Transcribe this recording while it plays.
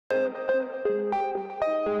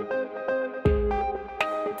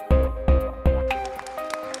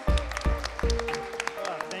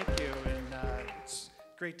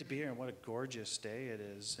to be here, and what a gorgeous day it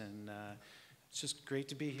is. And it's just great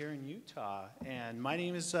to be here in Utah. And my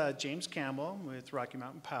name is James Campbell. I'm with Rocky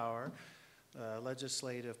Mountain Power,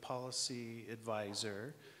 Legislative Policy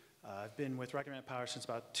Advisor. I've been with Rocky Mountain Power since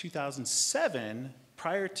about 2007.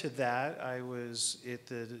 Prior to that, I was at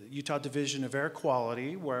the Utah Division of Air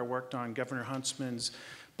Quality, where I worked on Governor Huntsman's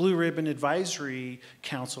Blue Ribbon Advisory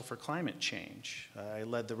Council for Climate Change. I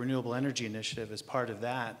led the Renewable Energy Initiative as part of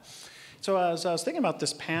that. So as I was thinking about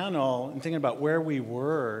this panel and thinking about where we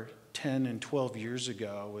were 10 and 12 years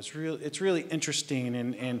ago, it's really interesting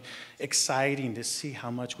and exciting to see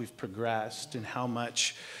how much we've progressed and how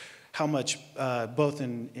much both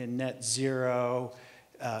in net zero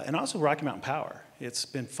and also Rocky Mountain Power. It's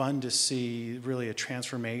been fun to see really a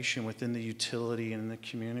transformation within the utility and the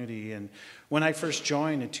community. And when I first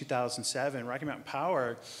joined in 2007, Rocky Mountain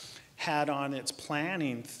Power had on its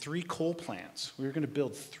planning 3 coal plants. We were going to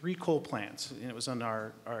build 3 coal plants, and it was on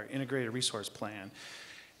our integrated resource plan.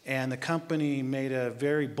 And the company made a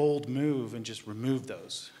very bold move and just removed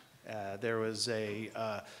those. There was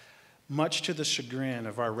much to the chagrin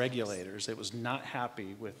of our regulators, it was not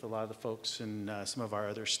happy with a lot of the folks in some of our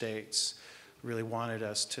other states. Really wanted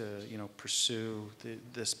us to, pursue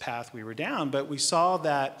this path we were down, but we saw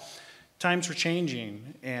that times were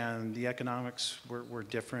changing and the economics were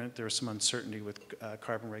different. There was some uncertainty with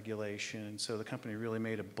carbon regulation, and so the company really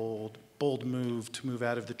made a bold move to move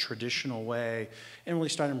out of the traditional way and really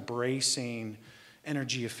start embracing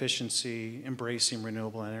energy efficiency, embracing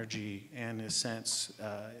renewable energy, and in a sense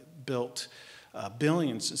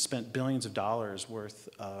spent billions of dollars worth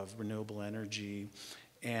of renewable energy.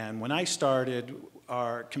 And when I started,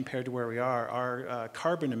 compared to where we are, our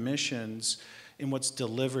carbon emissions in what's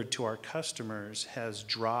delivered to our customers has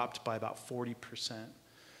dropped by about 40%.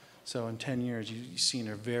 So in 10 years, you've seen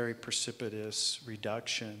a very precipitous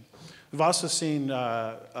reduction. We've also seen,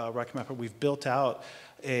 Rocky Mountain, we've built out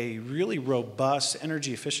a really robust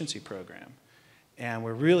energy efficiency program. And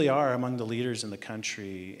we really are among the leaders in the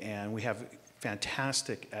country, and we have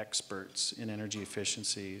fantastic experts in energy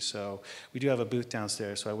efficiency. So we do have a booth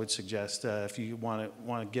downstairs, so I would suggest if you want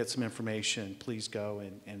to get some information, please go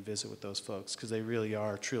and visit with those folks, because they really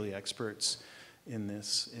are truly experts in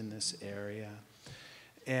this area.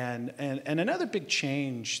 And another big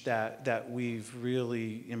change that we've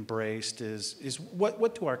really embraced is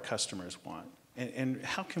what do our customers want, and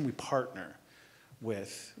how can we partner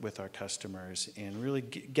with our customers and really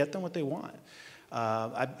get them what they want.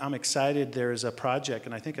 I'm excited. There's a project,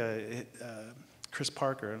 and I think Chris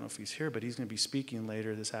Parker, I don't know if he's here, but he's going to be speaking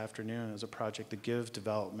later this afternoon. There's a project, the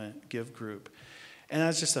Give Group. And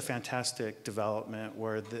that's just a fantastic development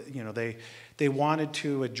where they wanted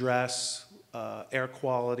to address air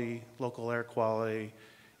quality, local air quality,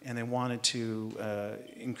 and they wanted to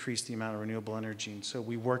increase the amount of renewable energy. And so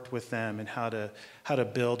we worked with them in how to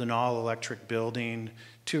build an all-electric building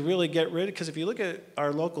to really get rid of, because if you look at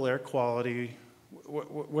our local air quality,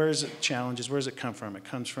 where is it challenges? Where does it come from? It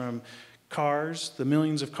comes from cars, the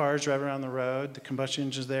millions of cars driving around the road, the combustion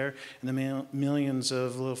engines there, and the millions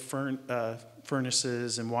of little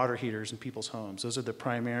furnaces and water heaters in people's homes. Those are the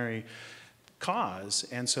primary cause.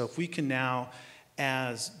 And so if we can now,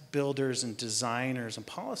 as builders and designers and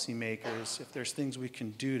policymakers, if there's things we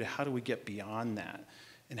can do to how do we get beyond that,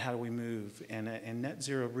 and how do we move? And net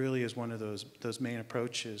zero really is one of those main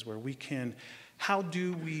approaches where we can, how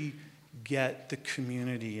do we get the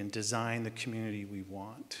community and design the community we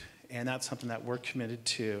want? And that's something that we're committed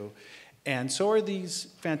to. And so are these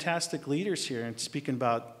fantastic leaders here and speaking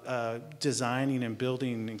about designing and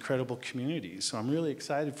building incredible communities. So I'm really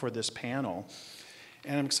excited for this panel.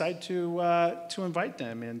 And I'm excited to invite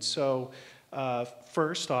them. And so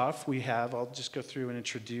first off, I'll just go through and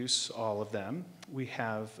introduce all of them. We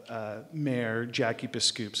have Mayor Jackie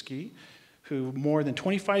Biskupski, who more than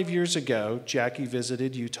 25 years ago, Jackie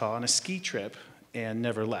visited Utah on a ski trip and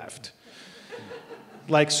never left.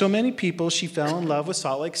 Like so many people, she fell in love with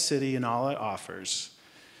Salt Lake City and all it offers.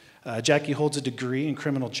 Jackie holds a degree in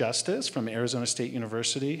criminal justice from Arizona State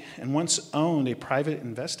University and once owned a private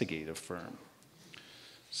investigative firm.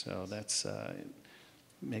 So that's,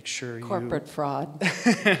 make sure you... Corporate fraud.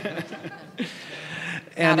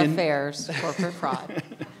 And Not affairs, corporate fraud.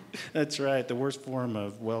 That's right, the worst form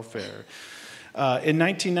of welfare. In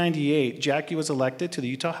 1998, Jackie was elected to the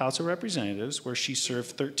Utah House of Representatives, where she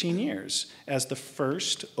served 13 years as the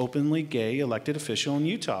first openly gay elected official in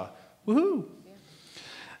Utah. Woohoo!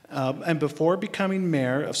 And before becoming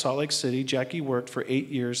mayor of Salt Lake City, Jackie worked for 8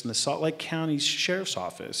 years in the Salt Lake County Sheriff's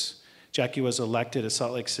Office. Jackie was elected as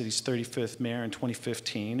Salt Lake City's 35th mayor in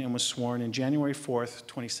 2015 and was sworn in January 4th,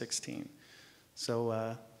 2016.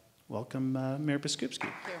 So welcome Mayor Biskupski.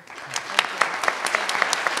 Thank you.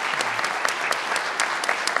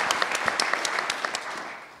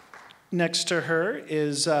 Next to her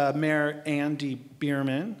is Mayor Andy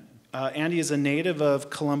Bierman. Andy is a native of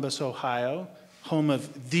Columbus, Ohio, home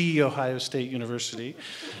of the Ohio State University.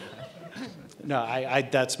 No,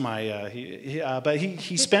 that's my, but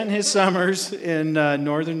he spent his summers in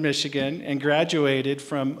northern Michigan and graduated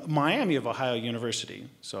from Miami of Ohio University.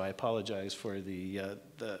 So I apologize for the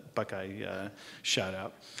Buckeye shout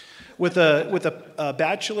out. With a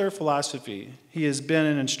Bachelor of Philosophy, he has been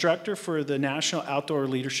an instructor for the National Outdoor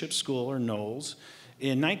Leadership School, or NOLS.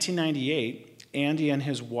 In 1998, Andy and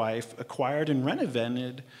his wife acquired and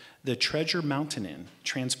renovated the Treasure Mountain Inn,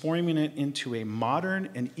 transforming it into a modern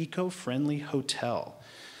and eco-friendly hotel.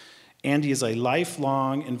 Andy is a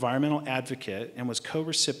lifelong environmental advocate and was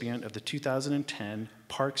co-recipient of the 2010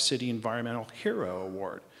 Park City Environmental Hero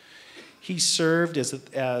Award. He served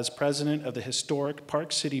as president of the historic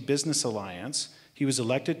Park City Business Alliance. He was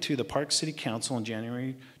elected to the Park City Council in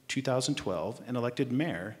January 2012 and elected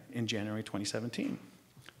mayor in January 2017.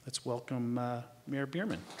 Let's welcome Mayor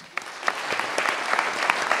Bierman.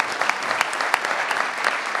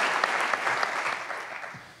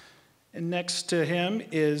 And next to him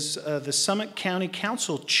is the Summit County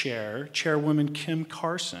Council Chair, Chairwoman Kim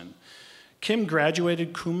Carson. Kim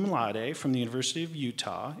graduated cum laude from the University of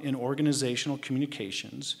Utah in organizational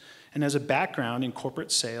communications and has a background in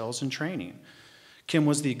corporate sales and training. Kim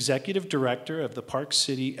was the executive director of the Park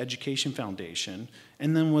City Education Foundation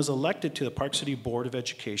and then was elected to the Park City Board of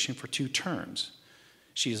Education for 2 terms.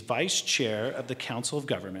 She is vice chair of the Council of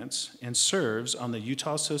Governments and serves on the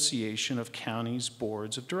Utah Association of Counties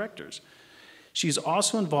Boards of Directors. She is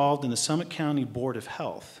also involved in the Summit County Board of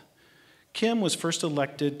Health. Kim was first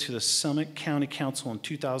elected to the Summit County Council in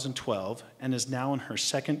 2012 and is now in her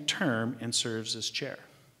 2nd term and serves as chair.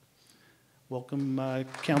 Welcome,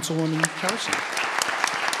 Councilwoman Carson.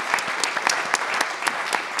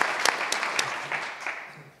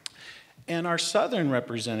 And our southern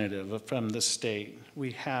representative from the state,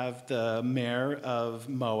 we have the mayor of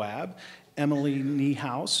Moab, Emily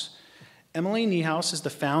Niehaus. Emily Niehaus is the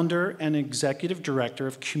founder and executive director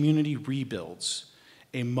of Community Rebuilds,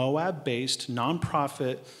 a Moab-based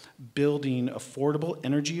nonprofit building affordable,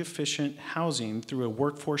 energy-efficient housing through a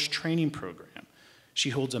workforce training program.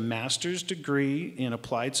 She holds a master's degree in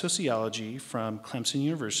applied sociology from Clemson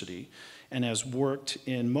University and has worked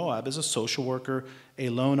in Moab as a social worker, a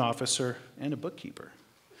loan officer, and a bookkeeper.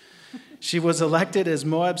 She was elected as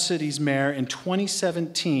Moab City's mayor in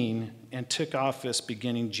 2017 and took office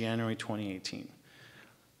beginning January 2018.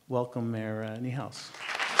 Welcome, Mayor Niehaus.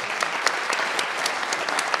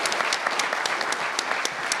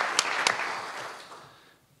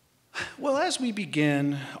 Well, as we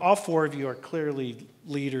begin, all 4 of you are clearly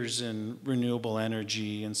leaders in renewable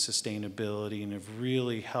energy and sustainability and have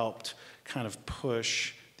really helped kind of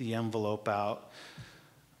push the envelope out.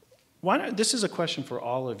 This is a question for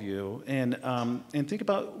all of you, and think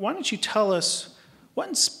about, why don't you tell us what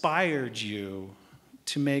inspired you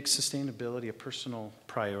to make sustainability a personal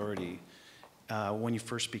priority when you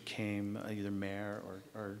first became either mayor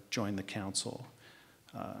or joined the council?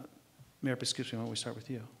 Mayor Biskupski, why don't we start with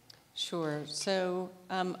you? Sure. So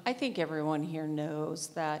I think everyone here knows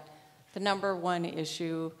that the #1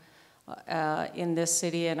 issue in this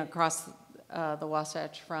city and across the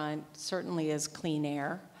Wasatch Front certainly is clean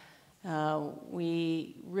air.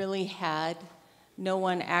 We really had no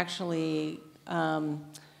one actually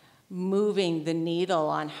moving the needle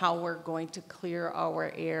on how we're going to clear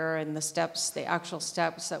our air and the actual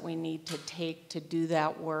steps that we need to take to do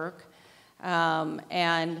that work.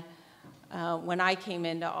 When I came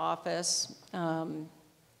into office,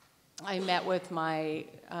 I met with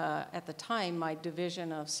at the time, my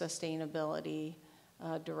Division of Sustainability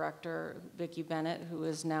Director, Vicki Bennett, who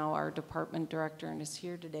is now our department director and is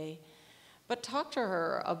here today, but talked to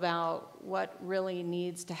her about what really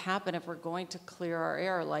needs to happen if we're going to clear our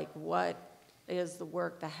air, like what is the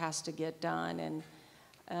work that has to get done.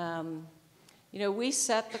 And we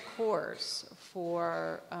set the course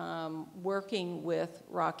for working with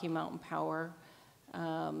Rocky Mountain Power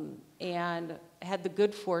and had the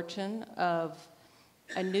good fortune of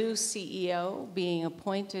a new CEO being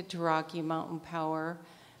appointed to Rocky Mountain Power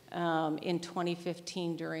in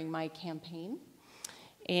 2015 during my campaign,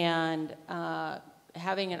 and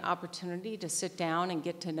having an opportunity to sit down and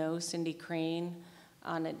get to know Cindy Crane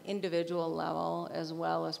on an individual level as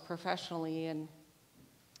well as professionally, and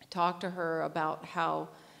talk to her about how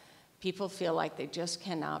people feel like they just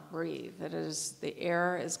cannot breathe. The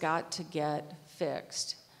air has got to get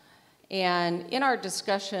fixed. And in our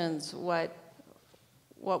discussions, what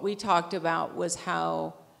what we talked about was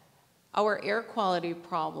how our air quality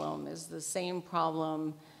problem is the same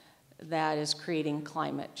problem that is creating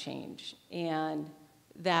climate change, and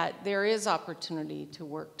that there is opportunity to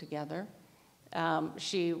work together.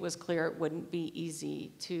 She was clear it wouldn't be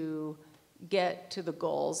easy to get to the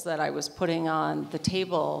goals that I was putting on the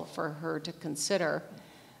table for her to consider.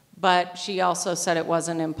 But she also said it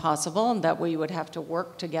wasn't impossible and that we would have to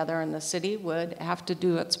work together and the city would have to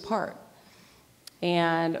do its part.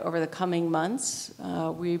 And over the coming months,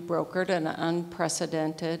 we brokered an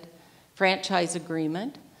unprecedented franchise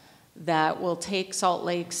agreement that will take Salt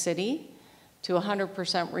Lake City to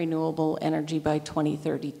 100% renewable energy by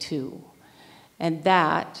 2032. And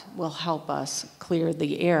that will help us clear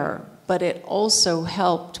the air. But it also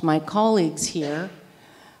helped my colleagues here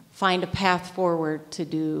find a path forward to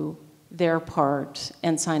do their part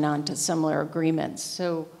and sign on to similar agreements.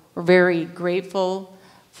 So we're very grateful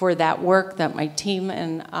for that work that my team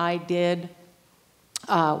and I did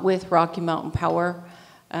with Rocky Mountain Power,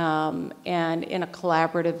 and in a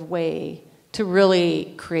collaborative way to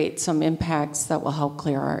really create some impacts that will help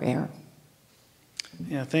clear our air.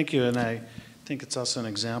 Yeah, thank you. And I think it's also an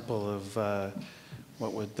example of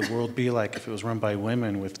what would the world be like if it was run by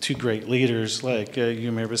women with two great leaders like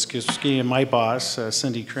you, Mayor Biskupski, and my boss,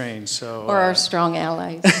 Cindy Crane. So, or our strong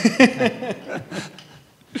allies.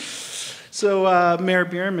 So, Mayor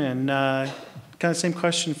Bierman, kind of same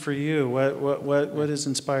question for you. What has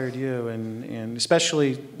inspired you, and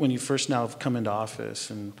especially when you first now have come into office?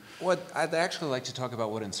 And I'd actually like to talk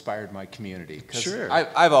about what inspired my community. Sure.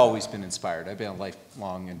 I've always been inspired. I've been a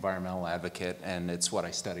lifelong environmental advocate, and it's what I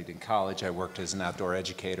studied in college. I worked as an outdoor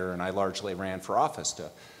educator, and I largely ran for office to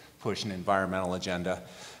push an environmental agenda.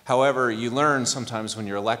 However, you learn sometimes when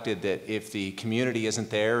you're elected that if the community isn't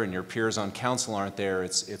there and your peers on council aren't there,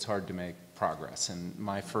 it's hard to make progress. And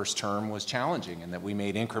my first term was challenging in that we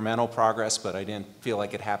made incremental progress, but I didn't feel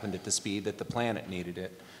like it happened at the speed that the planet needed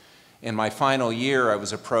it. In my final year, I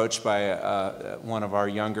was approached by one of our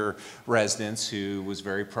younger residents who was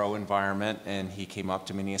very pro-environment, and he came up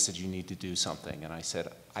to me and he said, "You need to do something." And I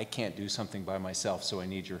said, "I can't do something by myself, so I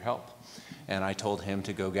need your help." And I told him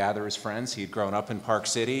to go gather his friends. He'd grown up in Park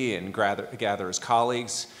City, and gather his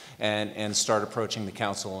colleagues and start approaching the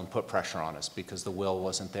council and put pressure on us because the will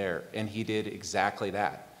wasn't there. And he did exactly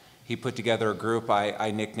that. He put together a group I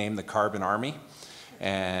nicknamed the Carbon Army,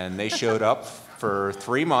 and they showed up for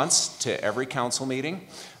 3 months to every council meeting.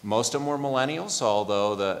 Most of them were millennials,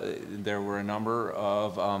 although there were a number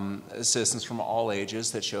of citizens from all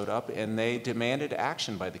ages that showed up, and they demanded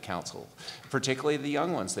action by the council, particularly the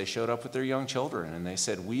young ones. They showed up with their young children, and they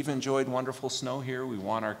said, "We've enjoyed wonderful snow here. We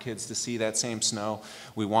want our kids to see that same snow.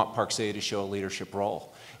 We want Park City to show a leadership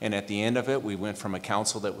role." And at the end of it, we went from a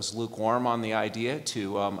council that was lukewarm on the idea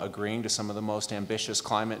to agreeing to some of the most ambitious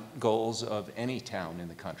climate goals of any town in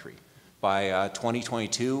the country. By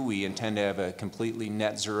 2022, we intend to have a completely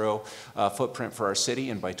net zero footprint for our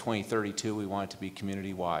city, and by 2032, we want it to be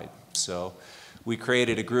community-wide. So we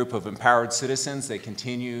created a group of empowered citizens. They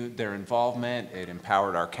continued their involvement. It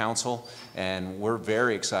empowered our council, and we're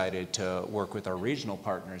very excited to work with our regional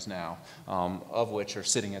partners now, of which are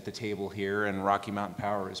sitting at the table here, and Rocky Mountain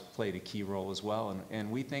Power has played a key role as well,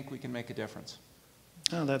 and we think we can make a difference.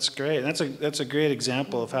 Oh, that's great. That's a great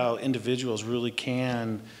example of how individuals really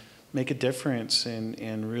can make a difference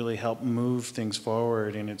and really help move things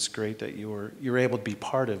forward, and it's great that you're able to be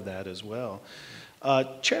part of that as well.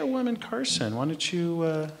 Chairwoman Carson, why don't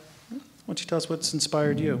you tell us what's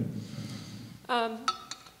inspired you?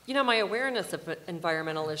 You know, my awareness of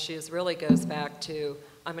environmental issues really goes back to,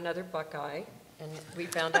 I'm another Buckeye, and we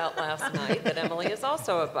found out last night that Emily is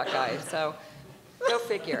also a Buckeye, so go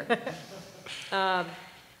figure.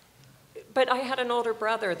 But I had an older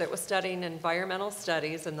brother that was studying environmental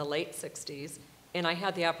studies in the late 60s, and I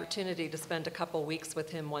had the opportunity to spend a couple weeks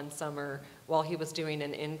with him one summer while he was doing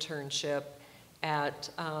an internship at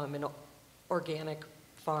an organic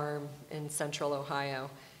farm in central Ohio.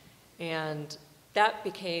 And that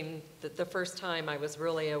became the first time I was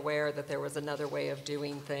really aware that there was another way of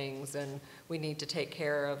doing things, and we need to take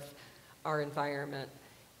care of our environment.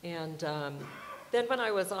 And then when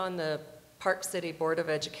I was on the Park City Board of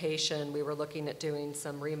Education, we were looking at doing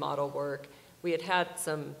some remodel work. We had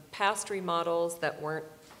some past remodels that weren't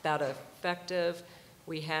that effective.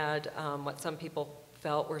 We had what some people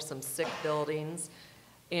felt were some sick buildings.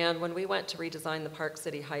 And when we went to redesign the Park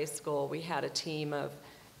City High School, we had a team of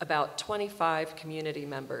about 25 community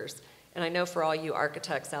members. And I know for all you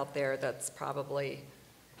architects out there, that's probably,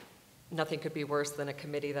 nothing could be worse than a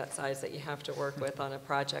committee that size that you have to work with on a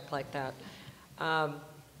project like that.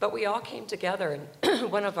 But we all came together,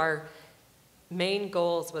 and one of our main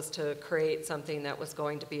goals was to create something that was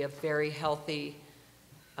going to be a very healthy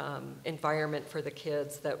environment for the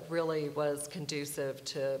kids that really was conducive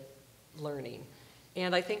to learning.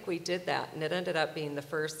 And I think we did that, and it ended up being the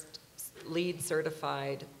first LEED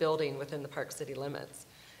certified building within the Park City limits.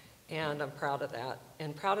 And I'm proud of that,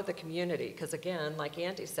 and proud of the community, because again, like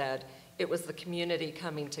Andy said, it was the community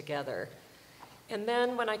coming together. And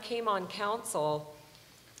then when I came on council,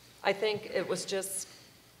 I think it was just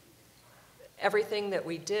everything that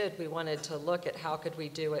we did, we wanted to look at how could we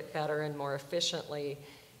do it better and more efficiently.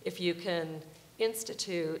 If you can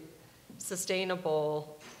institute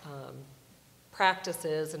sustainable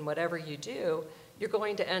practices in whatever you do, you're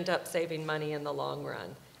going to end up saving money in the long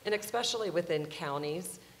run. And especially within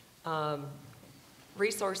counties,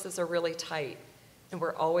 resources are really tight, and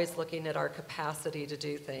we're always looking at our capacity to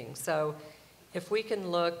do things. So if we can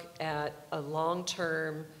look at a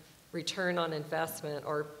long-term return on investment,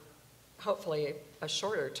 or hopefully a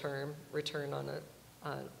shorter term return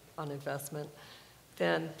on investment,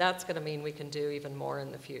 then that's going to mean we can do even more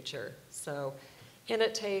in the future. So, and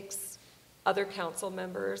it takes other council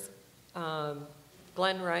members.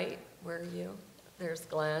 Glenn Wright, where are you? There's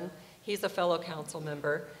Glenn. He's a fellow council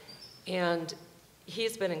member, and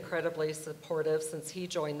he's been incredibly supportive since he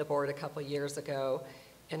joined the board a couple years ago,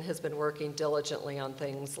 and has been working diligently on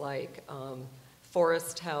things like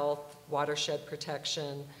forest health, watershed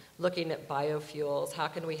protection, looking at biofuels. How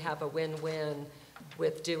can we have a win-win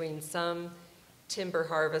with doing some timber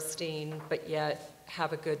harvesting, but yet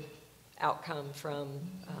have a good outcome from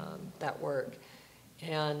that work?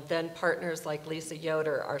 And then partners like Lisa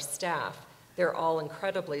Yoder, our staff, they're all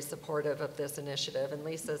incredibly supportive of this initiative, and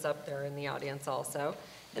Lisa's up there in the audience also.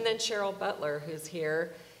 And then Cheryl Butler, who's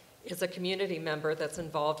here, is a community member that's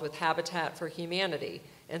involved with Habitat for Humanity,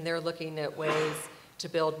 and they're looking at ways to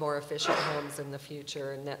build more efficient homes in the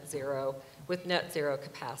future and with net zero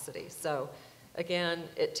capacity. So again,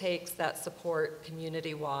 it takes that support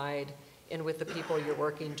community-wide and with the people you're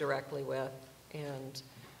working directly with. And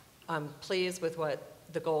I'm pleased with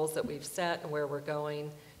the goals that we've set and where we're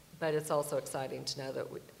going, but it's also exciting to know that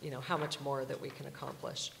how much more that we can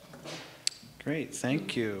accomplish. Great,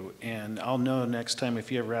 thank you. And I'll know next time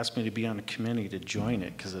if you ever ask me to be on a committee to join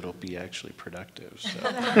it, because it'll be actually productive. So.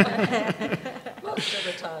 Most of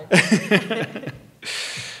the time.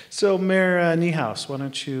 So Mayor Niehaus, why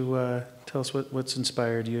don't you tell us what's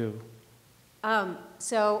inspired you?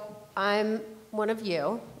 So I'm one of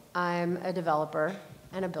you. I'm a developer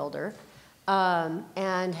and a builder.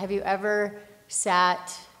 And have you ever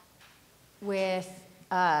sat with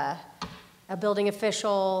a building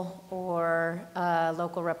official or a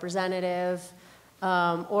local representative,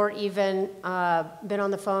 or even been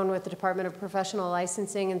on the phone with the Department of Professional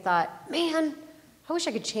Licensing and thought, man, I wish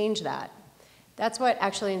I could change that? That's what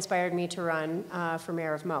actually inspired me to run for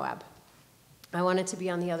mayor of Moab. I wanted to be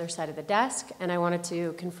on the other side of the desk, and I wanted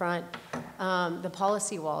to confront the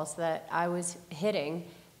policy walls that I was hitting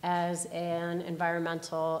as an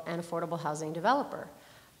environmental and affordable housing developer.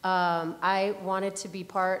 I wanted to be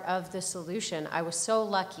part of the solution. I was so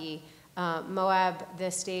lucky. Moab, the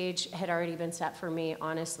stage had already been set for me,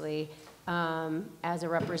 honestly, as a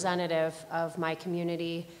representative of my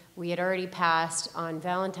community. We had already passed on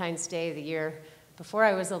Valentine's Day, the year before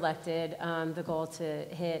I was elected, the goal to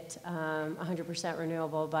hit 100%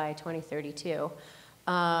 renewable by 2032.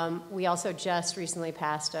 We also just recently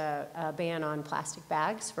passed a ban on plastic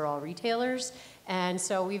bags for all retailers. And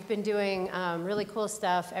so we've been doing really cool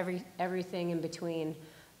stuff, everything in between,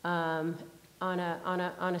 on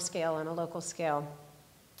a scale, on a local scale.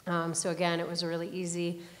 So again, it was a really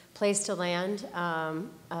easy place to land,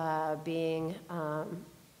 being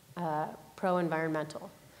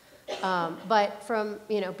pro-environmental. But from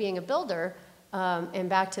being a builder, and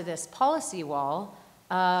back to this policy wall,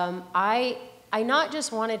 I not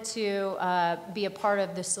just wanted to be a part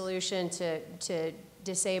of the solution to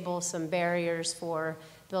disable some barriers for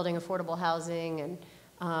building affordable housing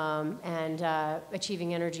and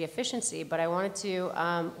achieving energy efficiency, but I wanted to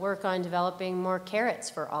work on developing more carrots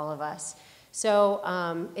for all of us.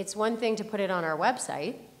 So it's one thing to put it on our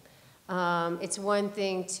website. It's one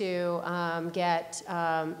thing to get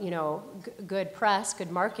good press, good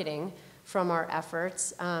marketing from our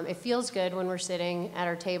efforts. It feels good when we're sitting at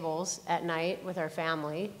our tables at night with our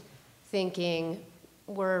family thinking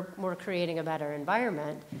we're creating a better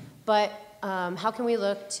environment. But how can we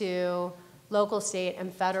look to local, state,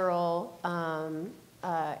 and federal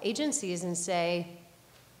agencies and say,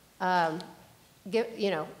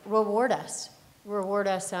 reward us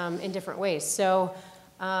in different ways. So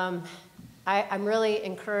I'm really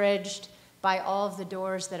encouraged by all of the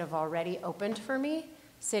doors that have already opened for me.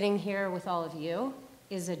 Sitting here with all of you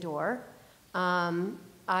is a door. I'm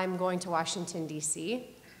going to Washington, D.C.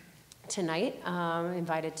 tonight,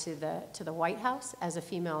 invited to the White House as a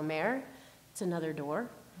female mayor. It's another door.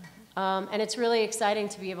 And it's really exciting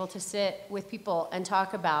to be able to sit with people and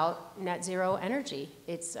talk about net zero energy.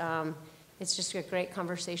 It's just a great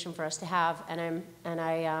conversation for us to have, and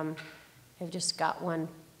I've just got one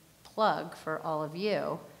plug for all of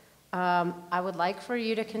you. I would like for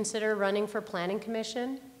you to consider running for Planning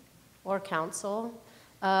Commission or Council.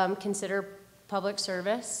 Consider public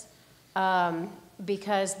service,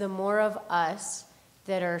 because the more of us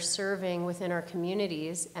that are serving within our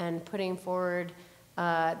communities and putting forward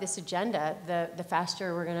this agenda, the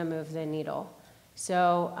faster we're going to move the needle.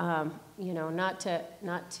 So, you know, not to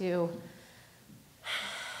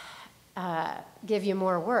give you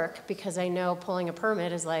more work, because I know pulling a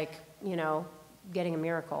permit is like, you know, getting a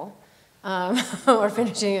miracle, or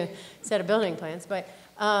finishing a set of building plans. But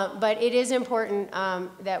it is important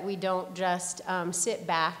that we don't just sit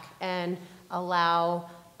back and allow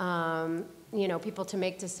you know, people to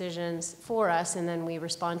make decisions for us, and then we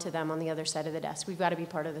respond to them on the other side of the desk. We've got to be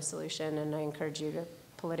part of the solution, and I encourage you to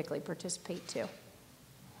politically participate too.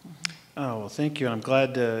 Oh, well, thank you. And I'm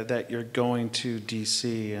glad that you're going to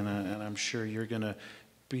D.C., and I'm sure you're going to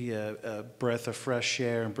be a breath of fresh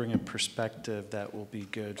air and bring a perspective that will be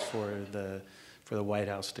good for the White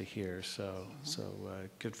House to hear. So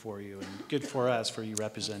good for you, and good for us, for you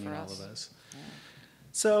representing all of us. Yeah.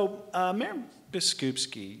 So, Mayor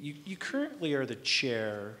Biskupski, you currently are the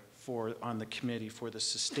chair on the committee for the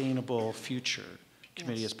Sustainable Future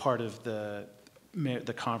Committee, as part of the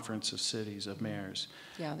Conference of Cities of Mayors.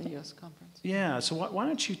 Yeah, the U.S. Conference. Yeah, so why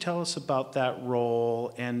don't you tell us about that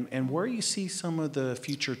role and where you see some of the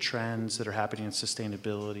future trends that are happening in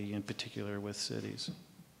sustainability, in particular with cities?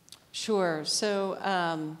 Sure.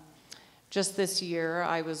 So just this year,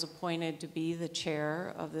 I was appointed to be the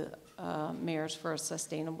chair of the Mayors for a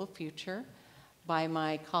Sustainable Future by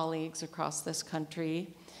my colleagues across this country.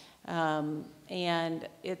 And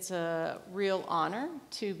it's a real honor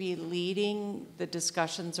to be leading the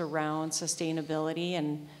discussions around sustainability.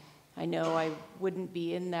 And I know I wouldn't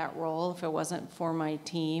be in that role if it wasn't for my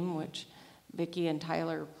team, which Vicki and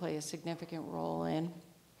Tyler play a significant role in.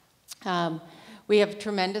 We have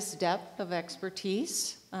tremendous depth of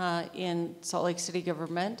expertise in Salt Lake City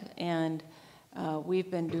government, and we've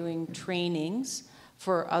been doing trainings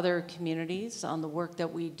for other communities on the work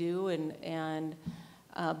that we do, and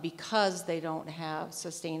because they don't have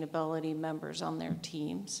sustainability members on their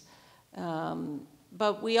teams.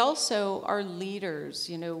 But we also are leaders.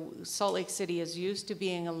 You know, Salt Lake City is used to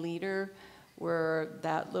being a leader. We're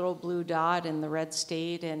that little blue dot in the red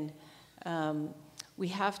state, and we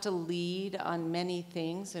have to lead on many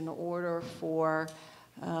things in order for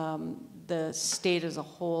the state as a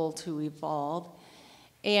whole to evolve.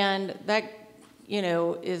 And that, you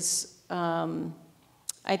know, is,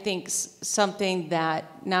 I think, something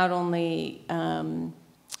that not only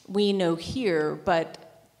we know here,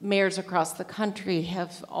 but mayors across the country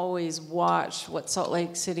have always watched what Salt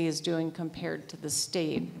Lake City is doing compared to the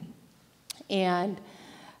state. And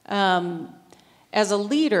as a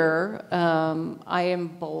leader, I am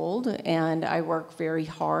bold and I work very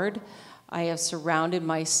hard. I have surrounded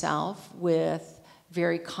myself with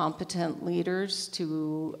very competent leaders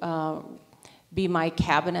to be my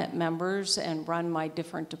cabinet members and run my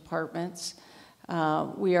different departments.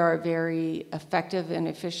 We are a very effective and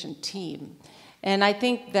efficient team. And I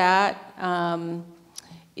think that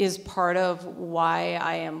is part of why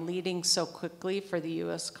I am leading so quickly for the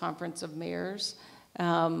U.S. Conference of Mayors.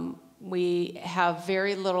 We have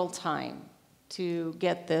very little time to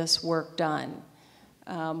get this work done.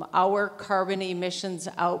 Our carbon emissions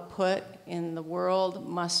output in the world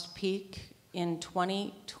must peak in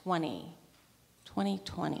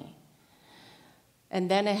 2020. And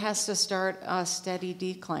then it has to start a steady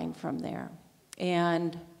decline from there.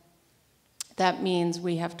 And that means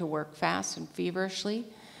we have to work fast and feverishly.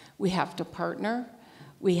 We have to partner.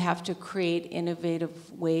 We have to create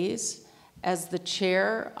innovative ways. As the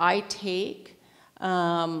chair, I take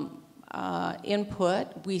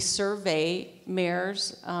input. We survey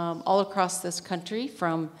mayors all across this country,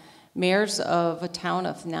 from mayors of a town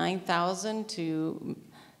of 9,000 to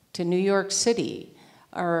New York City,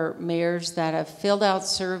 are mayors that have filled out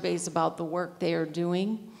surveys about the work they are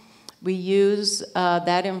doing. We use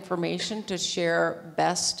that information to share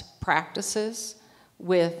best practices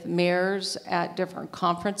with mayors at different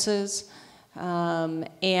conferences.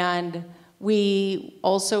 And we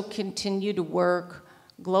also continue to work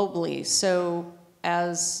globally. So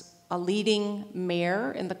as a leading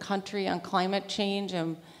mayor in the country on climate change,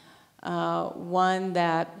 I'm One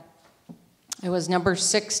that I was number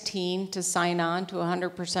 16 to sign on to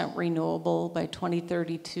 100% renewable by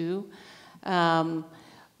 2032.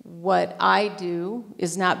 What I do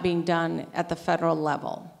is not being done at the federal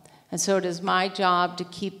level. And so it is my job to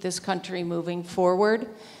keep this country moving forward,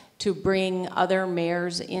 to bring other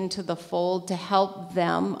mayors into the fold, to help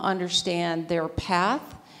them understand their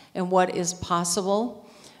path and what is possible.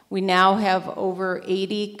 We now have over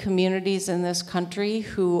 80 communities in this country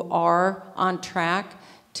who are on track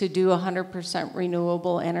to do 100%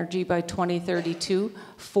 renewable energy by 2032,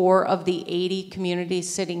 4 of the 80 communities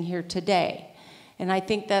sitting here today. And I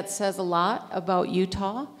think that says a lot about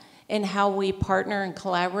Utah and how we partner and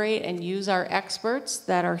collaborate and use our experts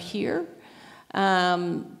that are here,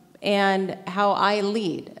 and how I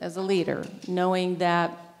lead as a leader, knowing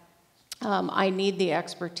that I need the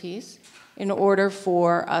expertise in order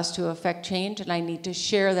for us to affect change, and I need to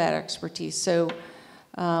share that expertise. So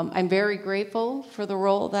I'm very grateful for the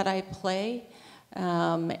role that I play,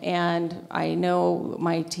 and I know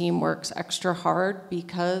my team works extra hard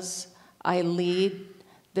because I lead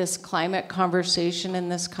this climate conversation in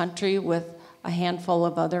this country with a handful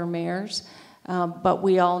of other mayors. But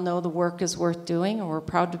we all know the work is worth doing, and we're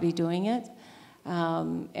proud to be doing it.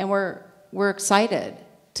 And we're excited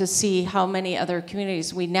to see how many other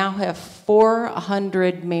communities. We now have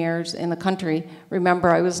 400 mayors in the country. Remember,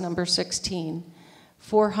 I was number 16.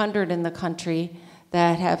 400 in the country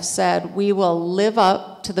that have said we will live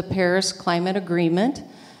up to the Paris Climate Agreement,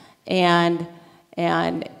 and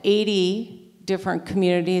 80 different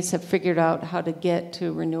communities have figured out how to get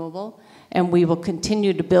to renewable, and we will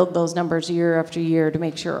continue to build those numbers year after year to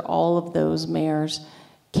make sure all of those mayors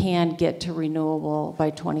can get to renewable by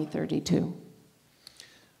 2032.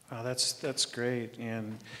 Wow, that's great.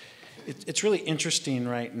 And it's really interesting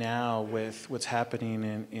right now with what's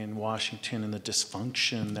happening in Washington and the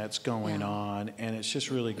dysfunction that's going on, and it's just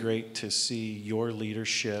really great to see your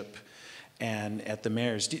leadership and at the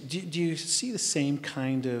mayors. Do you see the same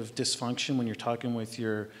kind of dysfunction when you're talking with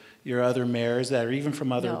your other mayors that are even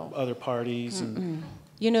from other parties? And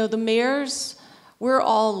you know, the mayors, we're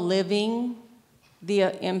all living the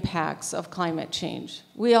impacts of climate change.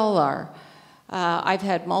 We all are. I've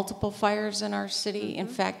had multiple fires in our city. In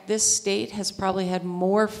fact, this state has probably had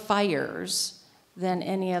more fires than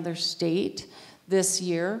any other state this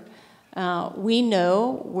year. We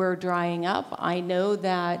know we're drying up. I know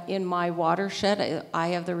that in my watershed, I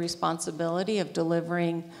have the responsibility of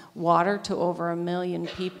delivering water to over 1 million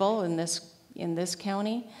people in this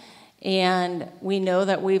county. And we know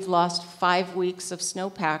that we've lost 5 weeks of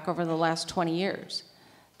snowpack over the last 20 years.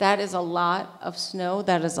 That is a lot of snow.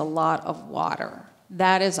 That is a lot of water.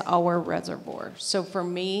 That is our reservoir. So for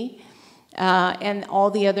me, and all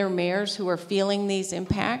the other mayors who are feeling these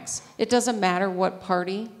impacts, it doesn't matter what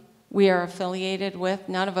party we are affiliated with.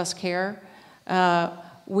 None of us care.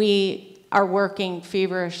 We are working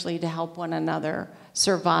feverishly to help one another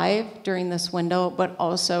survive during this window, but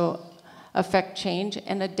also affect change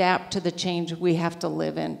and adapt to the change we have to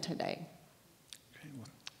live in today. Okay, well,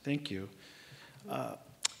 thank you.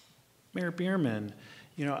 Mayor Bierman,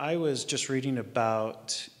 you know, I was just reading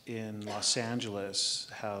about in Los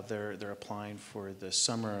Angeles how they're applying for the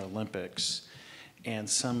Summer Olympics, and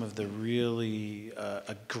some of the really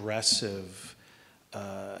aggressive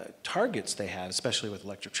targets they had, especially with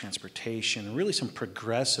electric transportation, and really some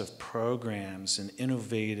progressive programs and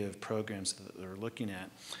innovative programs that they're looking at.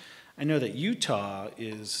 I know that Utah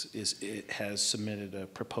has submitted a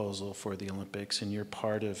proposal for the Olympics, and you're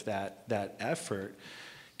part of that effort.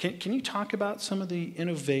 Can you talk about some of the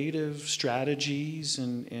innovative strategies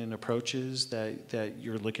and approaches that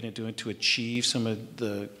you're looking at doing to achieve some of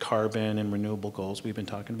the carbon and renewable goals we've been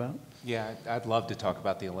talking about? Yeah, I'd love to talk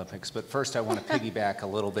about the Olympics, but first I want to piggyback a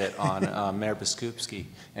little bit on Mayor Biskupski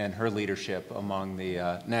and her leadership among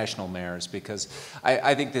the national mayors, because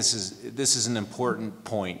I think this is an important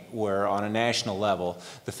point where on a national level,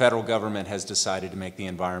 the federal government has decided to make the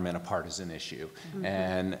environment a partisan issue,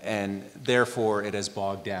 and therefore it has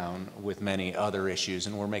bogged down with many other issues,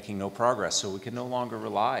 and we're making no progress, so we can no longer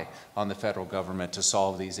rely on the federal government to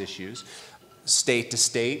solve these issues. State to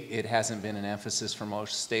state, it hasn't been an emphasis for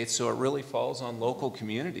most states, so it really falls on local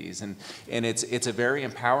communities, and it's a very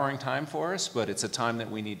empowering time for us, but it's a time that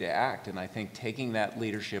we need to act, and I think taking that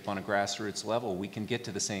leadership on a grassroots level, we can get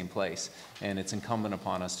to the same place, and it's incumbent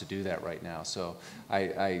upon us to do that right now. So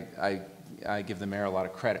I give the mayor a lot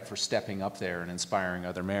of credit for stepping up there and inspiring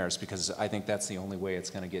other mayors, because I think that's the only way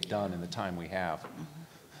it's going to get done in the time we have.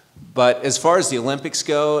 But as far as the Olympics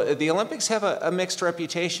go, the Olympics have a mixed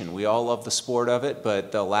reputation. We all love the sport of it,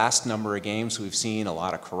 but the last number of games we've seen a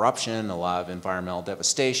lot of corruption, a lot of environmental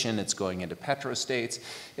devastation. It's going into petrostates.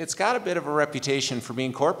 It's got a bit of a reputation for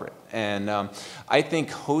being corporate. And I think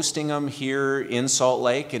hosting them here in Salt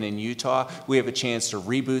Lake and in Utah, we have a chance to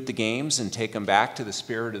reboot the games and take them back to the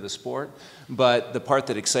spirit of the sport. But the part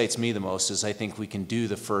that excites me the most is I think we can do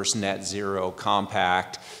the first net zero,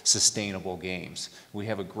 compact, sustainable games. We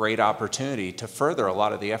have a great opportunity to further a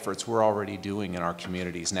lot of the efforts we're already doing in our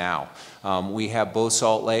communities now. We have both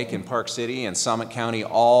Salt Lake and Park City and Summit County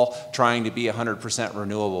all trying to be 100%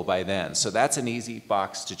 renewable by then. So that's an easy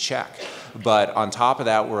box to check. But on top of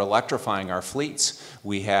that, we're electrifying our fleets.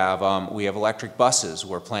 We have electric buses.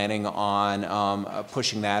 We're planning on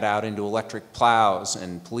pushing that out into electric plows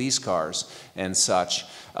and police cars and such.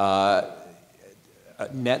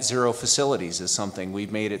 Net zero facilities is something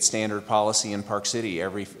we've made it standard policy in Park City.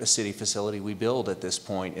 Every city facility we build at this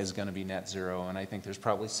point is going to be net zero, and I think there's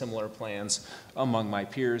probably similar plans among my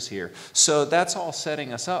peers here. So that's all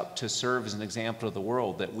setting us up to serve as an example to the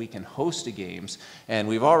world that we can host the games, and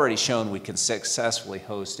we've already shown we can successfully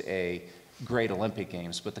host a great Olympic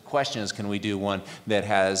Games, but the question is, can we do one that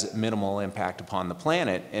has minimal impact upon the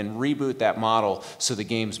planet and reboot that model so the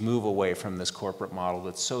games move away from this corporate model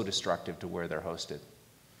that's so destructive to where they're hosted?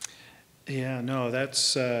 Yeah, no,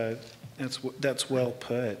 that's well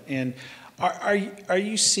put. And are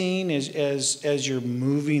you seeing as you're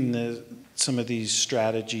moving some of these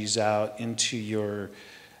strategies out into your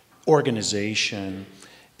organization,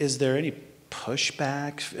 is there any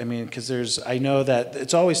pushback? I mean, because I know that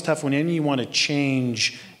it's always tough when you want to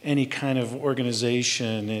change any kind of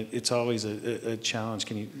organization. It's always a challenge.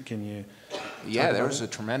 Can you? Yeah, there was a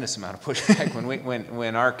tremendous amount of pushback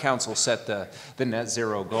when our council set the net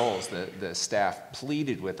zero goals. The staff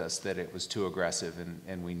pleaded with us that it was too aggressive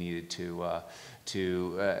and we needed to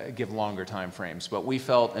give longer time frames. But we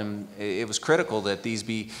felt, and it was critical, that these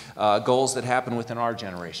be goals that happen within our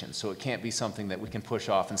generation. So it can't be something that we can push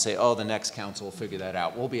off and say, oh, the next council will figure that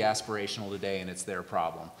out. We'll be aspirational today and it's their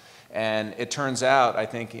problem. And it turns out, I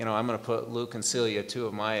think, I'm going to put Luke and Celia, two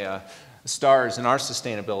of my stars in our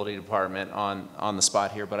sustainability department, on the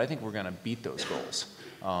spot here, but I think we're going to beat those goals.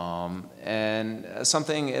 And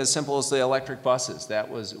something as simple as the electric buses,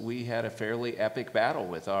 we had a fairly epic battle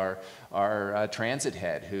with our transit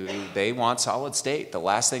head, who they want solid state. The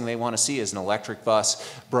last thing they want to see is an electric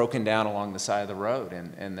bus broken down along the side of the road,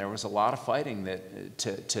 and there was a lot of fighting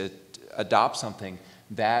to adopt something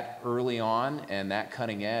that early on and that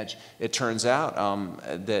cutting edge. It turns out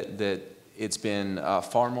that it's been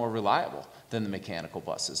far more reliable than the mechanical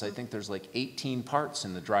buses. I think there's like 18 parts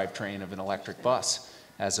in the drivetrain of an electric bus,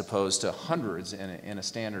 as opposed to hundreds in a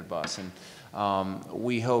standard bus. And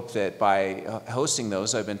we hope that by hosting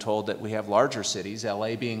those, I've been told that we have larger cities,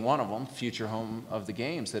 LA being one of them, future home of the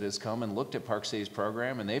games, that has come and looked at Park City's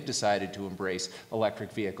program, and they've decided to embrace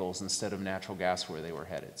electric vehicles instead of natural gas where they were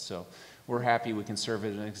headed. So we're happy we can serve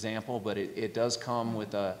as an example, but it does come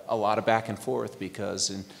with a lot of back and forth,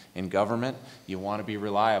 because in government, you want to be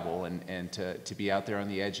reliable, and to be out there on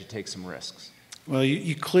the edge, it takes some risks. Well,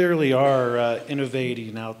 you clearly are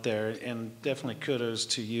innovating out there, and definitely kudos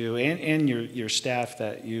to you and your staff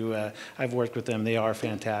that I've worked with them. They are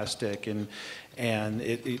fantastic, and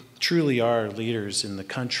it truly are leaders in the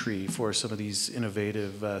country for some of these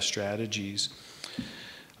innovative strategies.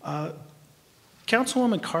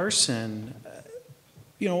 Councilwoman Carson,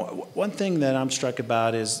 one thing that I'm struck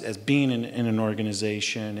about is as being in an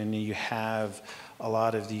organization, and you have a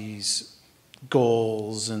lot of these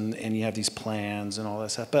goals and you have these plans and all that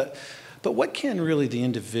stuff, but what can really the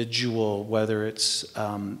individual, whether it's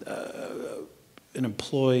an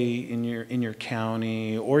employee in your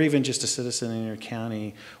county or even just a citizen in your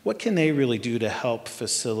county, what can they really do to help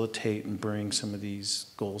facilitate and bring some of these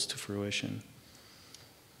goals to fruition?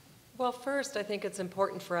 Well, first, I think it's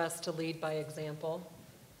important for us to lead by example.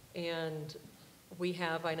 And we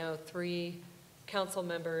have, I know, 3 council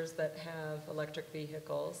members that have electric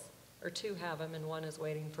vehicles, or 2 have them and 1 is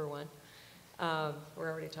waiting for one. We're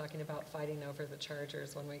already talking about fighting over the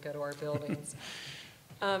chargers when we go to our buildings.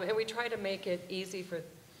 And we try to make it easy for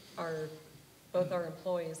both our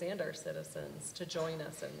employees and our citizens to join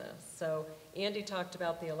us in this. So Andy talked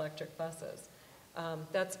about the electric buses.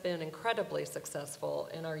 That's been incredibly successful,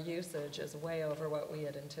 and our usage is way over what we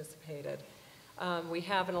had anticipated. We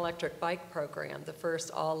have an electric bike program, the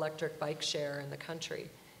first all-electric bike share in the country,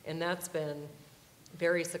 and that's been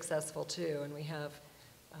very successful too, and we have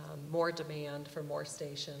more demand for more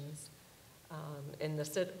stations. And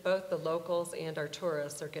both the locals and our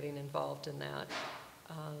tourists are getting involved in that.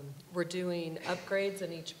 We're doing upgrades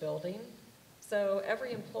in each building. So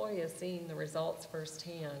every employee is seeing the results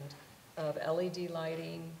firsthand of LED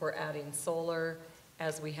lighting. We're adding solar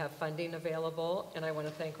as we have funding available. And I want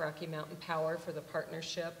to thank Rocky Mountain Power for the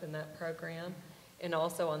partnership in that program. And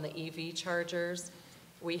also on the EV chargers,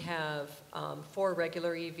 we have 4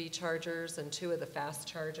 regular EV chargers and 2 of the fast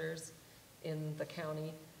chargers in the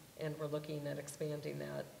county. And we're looking at expanding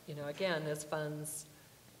that, again, as funds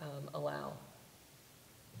allow.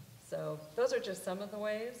 So those are just some of the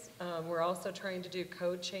ways. We're also trying to do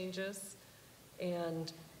code changes,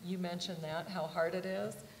 and you mentioned that, how hard it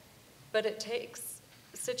is. But it takes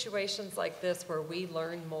situations like this where we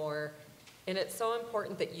learn more, and it's so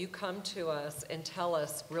important that you come to us and tell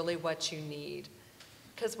us really what you need.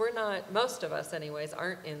 Because we're not, most of us anyways,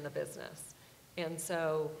 aren't in the business. And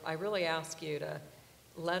so I really ask you to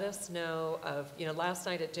let us know of, last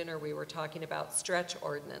night at dinner we were talking about stretch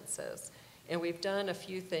ordinances. And we've done a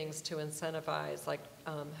few things to incentivize, like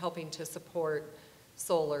helping to support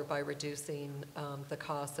solar by reducing the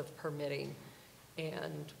cost of permitting.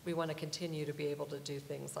 And we want to continue to be able to do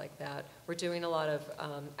things like that. We're doing a lot of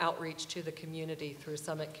outreach to the community through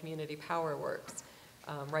Summit Community Power Works.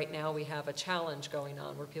 Right now we have a challenge going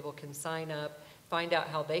on where people can sign up, find out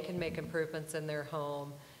how they can make improvements in their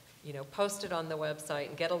home, post it on the website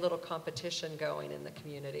and get a little competition going in the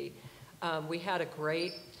community. We had a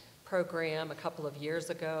great program a couple of years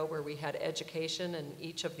ago where we had education in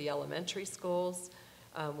each of the elementary schools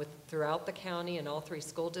throughout the county and all 3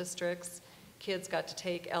 school districts. Kids got to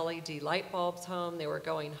take LED light bulbs home. They were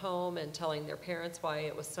going home and telling their parents why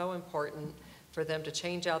it was so important for them to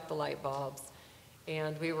change out the light bulbs.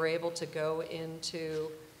 And we were able to go into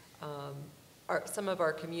some of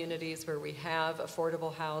our communities where we have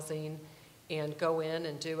affordable housing and go in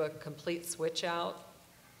and do a complete switch out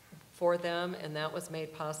for them, and that was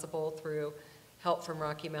made possible through help from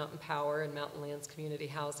Rocky Mountain Power and Mountain Lands Community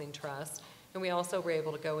Housing Trust. And we also were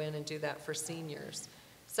able to go in and do that for seniors.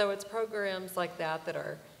 So it's programs like that that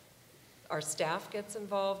our staff gets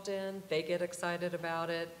involved in. They get excited about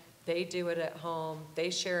it. They do it at home. They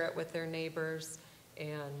share it with their neighbors.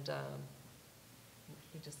 And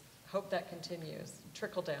we just hope that continues,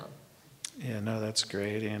 trickle down. Yeah, no, that's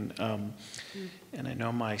great, and I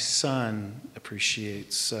know my son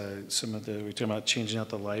appreciates some of the. We're talking about changing out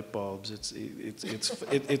the light bulbs.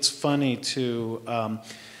 It's funny to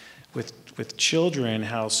with children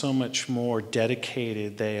how so much more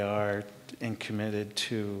dedicated they are and committed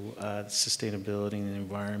to sustainability and the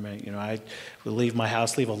environment. I would leave my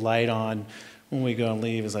house, leave a light on when we go and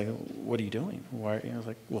leave. It's like, what are you doing? Why? It's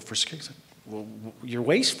like, well, for security. Well, you're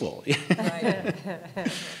wasteful. Right.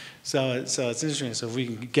 So it's interesting. So if we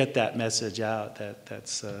can get that message out,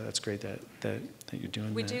 that's great that you're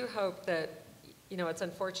doing We that. do hope that, it's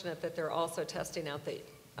unfortunate that they're also testing out the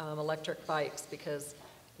electric bikes because,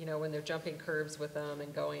 when they're jumping curbs with them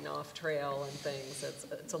and going off trail and things,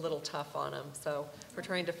 it's a little tough on them. So we're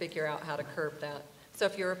trying to figure out how to curb that. So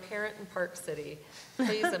if you're a parent in Park City,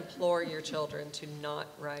 please implore your children to not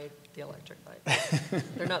ride the electric bike.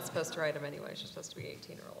 They're not supposed to ride them anyways. You're supposed to be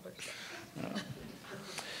 18 or older.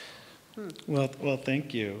 So. Well,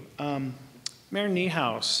 thank you. Mayor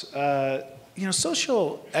Niehaus,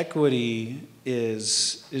 social equity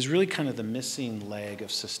is really kind of the missing leg of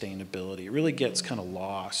sustainability. It really gets kind of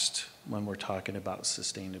lost when we're talking about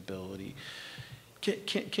sustainability.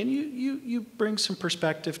 Can you bring some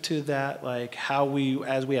perspective to that, like how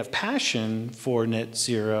as we have passion for net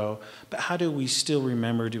zero, but how do we still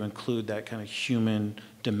remember to include that kind of human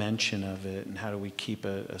dimension of it, and how do we keep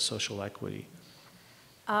a social equity?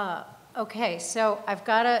 Okay, so I've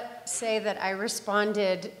got to say that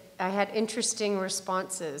I had interesting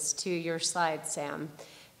responses to your slide, Sam,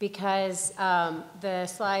 because the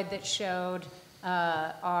slide that showed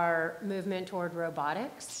our movement toward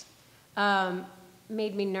robotics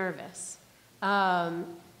made me nervous.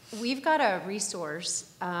 We've got a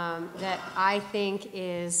resource that I think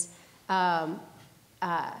is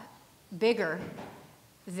bigger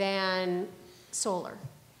than solar.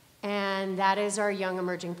 And that is our young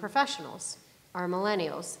emerging professionals, our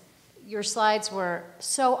millennials. Your slides were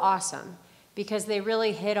so awesome because they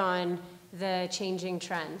really hit on the changing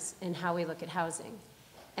trends in how we look at housing.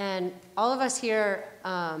 And all of us here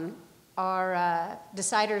are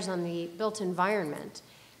deciders on the built environment.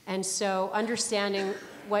 And so understanding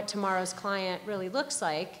what tomorrow's client really looks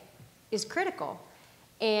like is critical.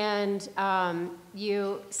 And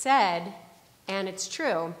you said, and it's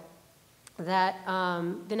true, that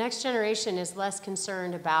the next generation is less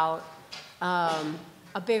concerned about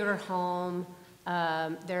a bigger home.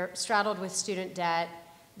 They're straddled with student debt.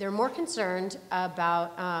 they're more concerned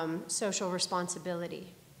about social responsibility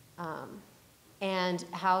and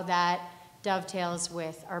how that dovetails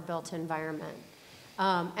with our built environment.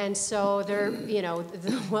 And so they're, you know,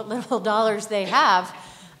 what little dollars they have,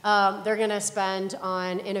 they're going to spend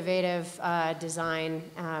on innovative design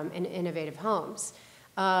and innovative homes.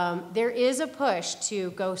 There is a push to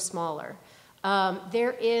go smaller.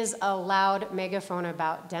 There is a loud megaphone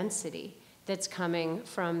about density that's coming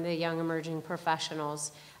from the young emerging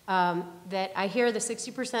professionals. That I hear the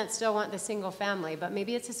 60% still want the single family, but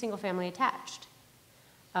maybe it's a single family attached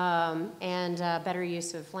and better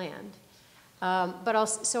use of land. But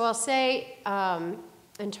I'll say,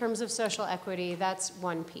 in terms of social equity, that's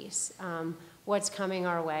one piece. What's coming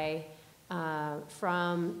our way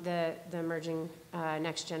from the emerging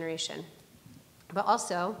next generation. But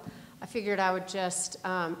also, I figured I would just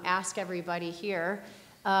ask everybody here,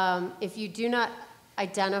 if you do not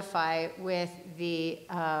identify with the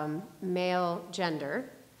male gender,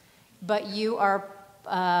 but you are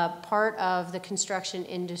part of the construction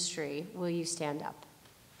industry, will you stand up?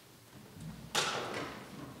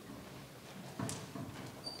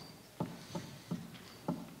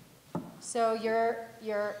 So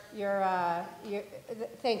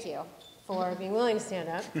thank you for being willing to stand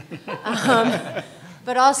up.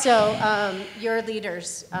 But also, you're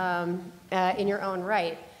leaders in your own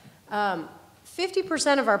right.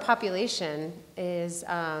 50% of our population is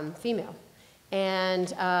female.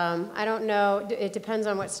 And I don't know, it depends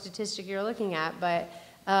on what statistic you're looking at, but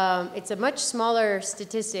it's a much smaller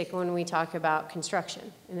statistic when we talk about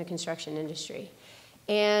construction, in the construction industry.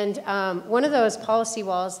 And one of those policy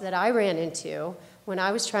walls that I ran into when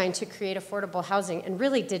I was trying to create affordable housing and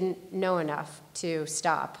really didn't know enough to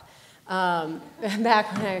stop, back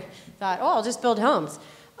when I thought, oh, I'll just build homes,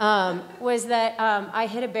 was that I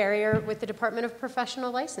hit a barrier with the Department of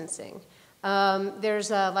Professional Licensing. There's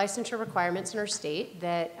licensure requirements in our state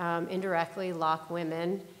that indirectly lock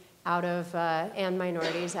women out of, and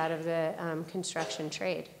minorities out of the construction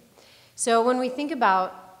trade. So when we think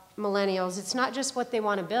about millennials, it's not just what they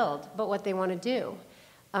want to build, but what they want to do.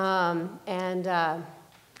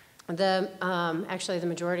 Actually, the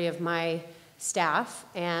majority of my staff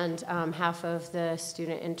and half of the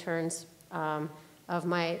student interns of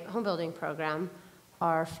my home building program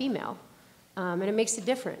are female. And it makes a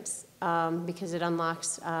difference because it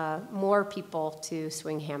unlocks more people to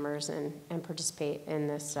swing hammers and participate in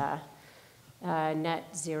this net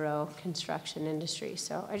zero construction industry.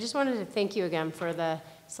 So I just wanted to thank you again for the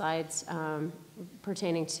slides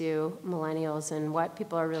pertaining to millennials and what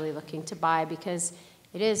people are really looking to buy, because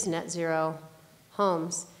it is net zero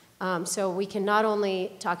homes. So we can not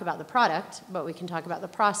only talk about the product, but we can talk about the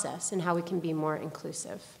process and how we can be more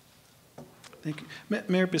inclusive. Thank you.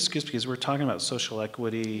 Mayor Biskupski, as we're talking about social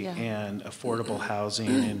equity and affordable housing,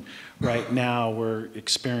 and right now we're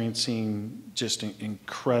experiencing just an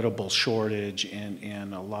incredible shortage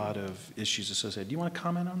and a lot of issues associated. Do you want to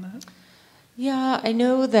comment on that? Yeah, I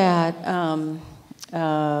know that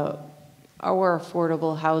our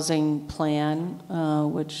affordable housing plan,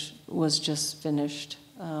 which was just finished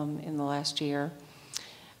in the last year,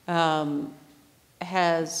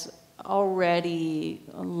 has already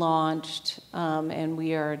launched, and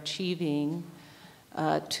we are achieving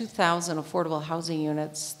 2,000 affordable housing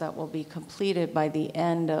units that will be completed by the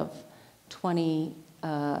end of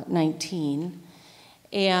 2019.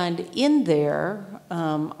 And in there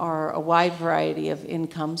are a wide variety of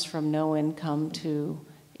incomes, from no income to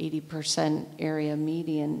 80% area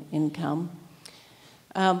median income.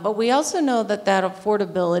 But we also know that that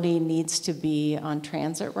affordability needs to be on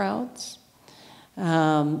transit routes,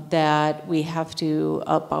 that we have to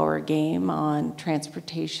up our game on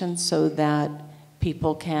transportation so that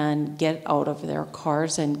people can get out of their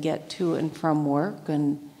cars and get to and from work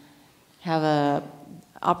and have an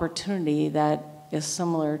opportunity that is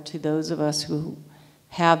similar to those of us who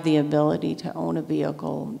have the ability to own a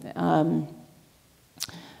vehicle.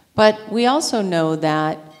 But we also know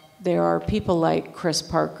that there are people like Chris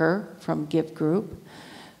Parker from Give Group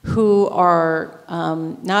who are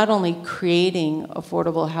not only creating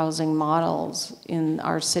affordable housing models in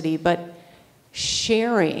our city, but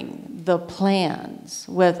sharing the plans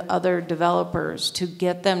with other developers to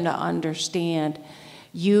get them to understand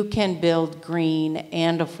you can build green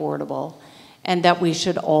and affordable, and that we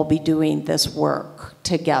should all be doing this work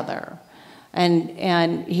together.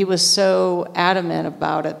 And he was so adamant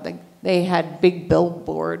about it. They had big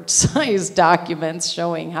billboard-sized documents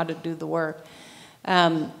showing how to do the work.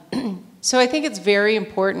 So I think it's very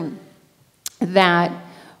important that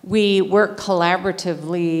we work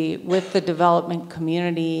collaboratively with the development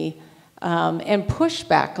community and push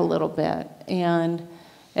back a little bit. And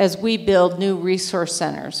as we build new resource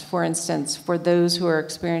centers, for instance, for those who are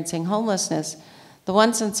experiencing homelessness, the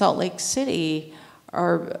ones in Salt Lake City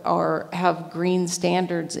have green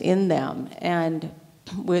standards in them, and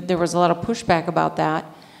there was a lot of pushback about that,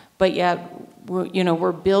 but yet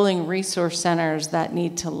we're building resource centers that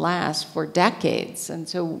need to last for decades, and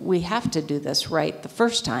so we have to do this right the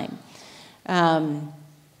first time.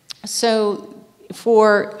 So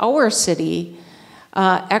for our city,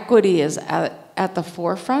 equity is at the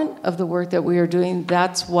forefront of the work that we are doing.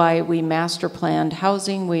 That's why we master planned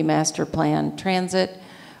housing, we master planned transit.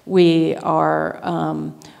 We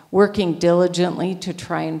are working diligently to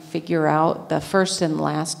try and figure out the first and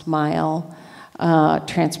last mile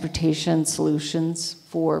transportation solutions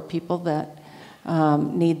for people that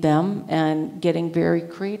need them, and getting very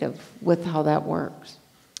creative with how that works.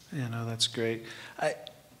 Yeah, no, that's great.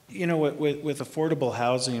 With affordable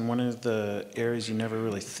housing, one of the areas you never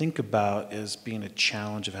really think about as being a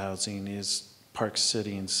challenge of housing is Park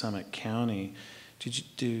City and Summit County.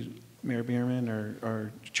 Mayor Bierman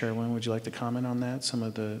or Chairwoman, would you like to comment on that? Some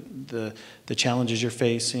of the challenges you're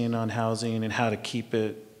facing on housing and how to keep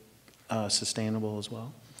it sustainable as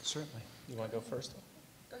well? Certainly. You want to go first?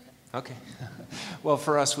 Go ahead. Okay. Well,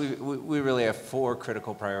 for us, we really have 4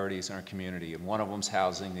 critical priorities in our community, and one of them is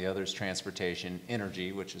housing, the other is transportation,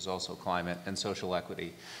 energy, which is also climate, and social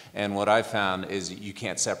equity. And what I've found is you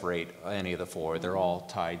can't separate any of the 4. They're all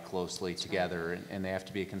tied closely together, and they have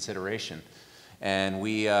to be a consideration. And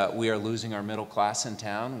we are losing our middle class in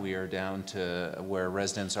town. We are down to where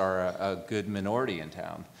residents are a good minority in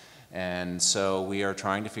town. And so we are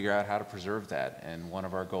trying to figure out how to preserve that. And one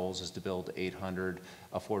of our goals is to build 800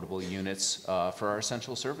 affordable units for our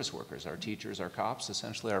essential service workers, our teachers, our cops,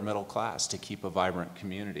 essentially our middle class, to keep a vibrant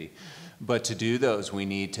community. But to do those, we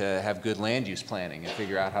need to have good land use planning and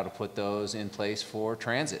figure out how to put those in place for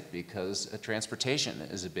transit, because transportation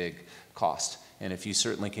is a big cost. And if you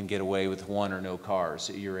certainly can get away with 1 or no cars,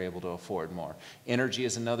 you're able to afford more. Energy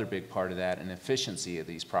is another big part of that, and efficiency of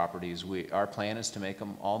these properties. Our plan is to make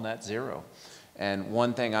them all net zero. And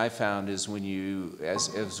one thing I found is when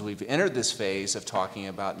as we've entered this phase of talking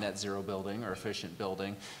about net zero building or efficient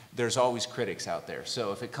building, there's always critics out there.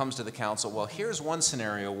 So if it comes to the council, well, here's one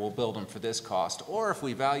scenario, we'll build them for this cost, or if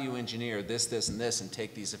we value engineer this, this, and this and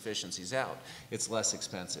take these efficiencies out, it's less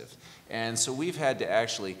expensive. And so we've had to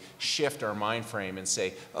actually shift our mind frame and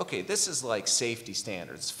say, okay, this is like safety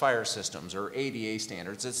standards, fire systems, or ADA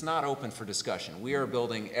standards. It's not open for discussion. We are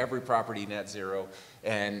building every property net zero,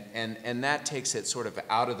 and that takes it sort of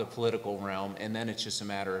out of the political realm, and then it's just a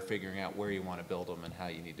matter of figuring out where you want to build them and how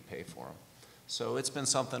you need to pay for them. So it's been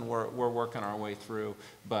something we're working our way through,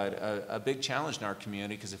 but a big challenge in our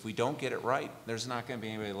community, because if we don't get it right, there's not going to be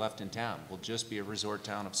anybody left in town. We'll just be a resort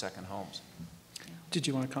town of second homes. Did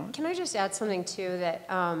you want to comment? Can I just add something too,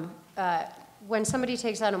 that when somebody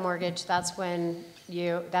takes out a mortgage, that's when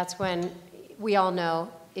we all know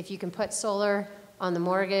if you can put solar on the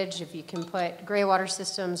mortgage, if you can put gray water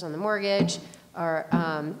systems on the mortgage, or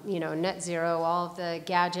net zero, all of the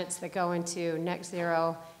gadgets that go into net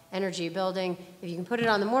zero energy building, if you can put it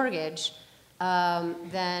on the mortgage,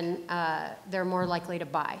 then they're more likely to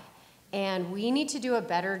buy. And we need to do a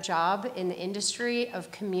better job in the industry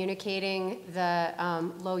of communicating the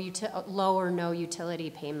low or no utility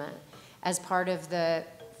payment as part of the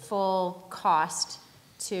full cost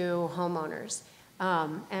to homeowners.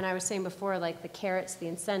 And I was saying before, like the carrots, the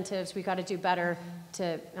incentives, we got to do better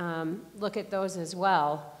to look at those as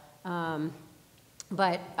well.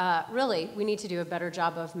 But really, we need to do a better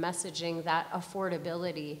job of messaging that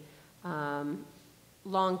affordability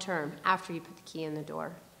long-term after you put the key in the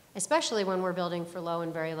door, especially when we're building for low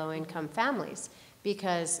and very low-income families,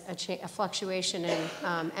 because a fluctuation in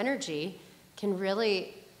energy can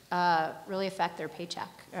really affect their paycheck,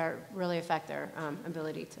 or really affect their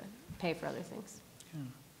ability to pay for other things,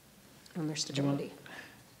 and their stability.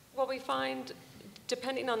 Well, we find,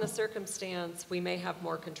 depending on the circumstance, we may have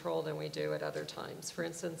more control than we do at other times. For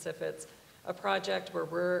instance, if it's a project where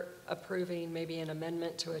we're approving maybe an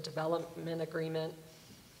amendment to a development agreement,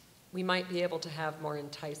 we might be able to have more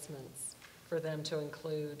enticements for them to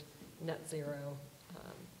include net zero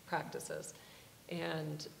practices.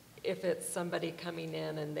 And if it's somebody coming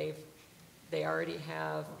in and they already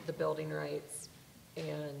have the building rights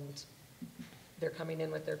and they're coming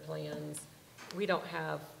in with their plans, we don't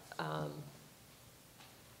have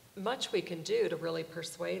much we can do to really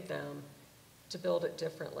persuade them to build it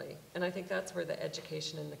differently. And I think that's where the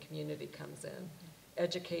education in the community comes in.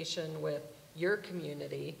 Education with your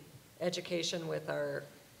community, education with our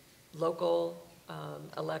local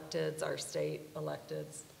electeds, our state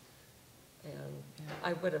electeds, and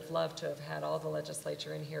I would have loved to have had all the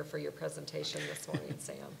legislature in here for your presentation this morning,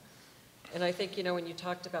 Sam. And I think, when you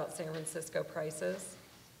talked about San Francisco prices,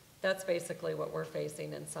 that's basically what we're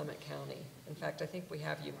facing in Summit County. In fact, I think we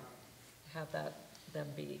have them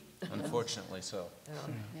beat. Unfortunately so.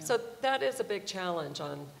 Yeah. So that is a big challenge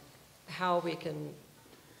on how we can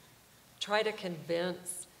try to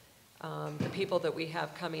convince the people that we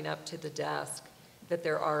have coming up to the desk that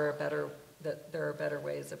there are better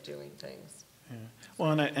ways of doing things. Yeah.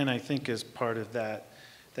 Well, and I think as part of that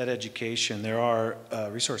education, there are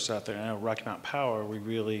resources out there. I know Rocky Mountain Power, we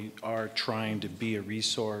really are trying to be a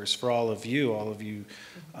resource for all of you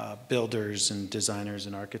builders and designers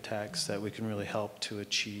and architects, that we can really help to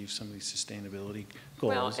achieve some of these sustainability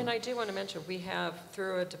goals. Well, and I do want to mention, we have,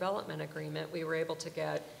 through a development agreement, we were able to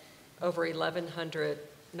get over 1,100,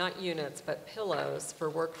 not units, but pillows for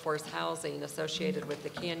workforce housing associated with the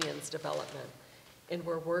Canyons development. And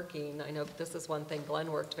we're working, I know this is one thing Glenn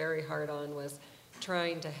worked very hard on, was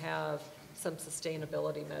trying to have some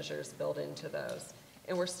sustainability measures built into those.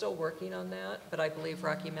 And we're still working on that, but I believe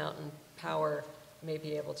Rocky Mountain Power may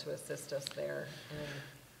be able to assist us there. And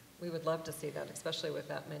we would love to see that, especially with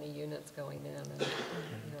that many units going in. And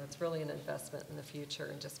it's really an investment in the future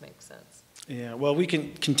and just makes sense. Yeah, well, we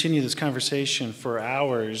can continue this conversation for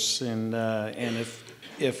hours, and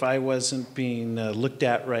if I wasn't being looked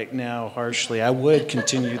at right now harshly, I would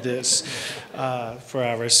continue this for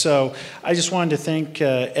hours. So I just wanted to thank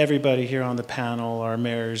everybody here on the panel, our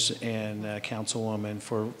mayors and councilwoman,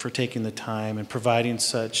 for taking the time and providing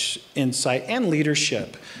such insight and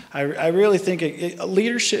leadership. I really think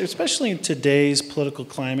leadership, especially in today's political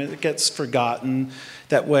climate, it gets forgotten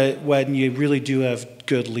that when you really do have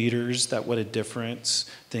good leaders, that what a difference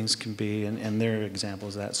things can be, and there are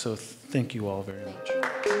examples of that. So thank you all very much.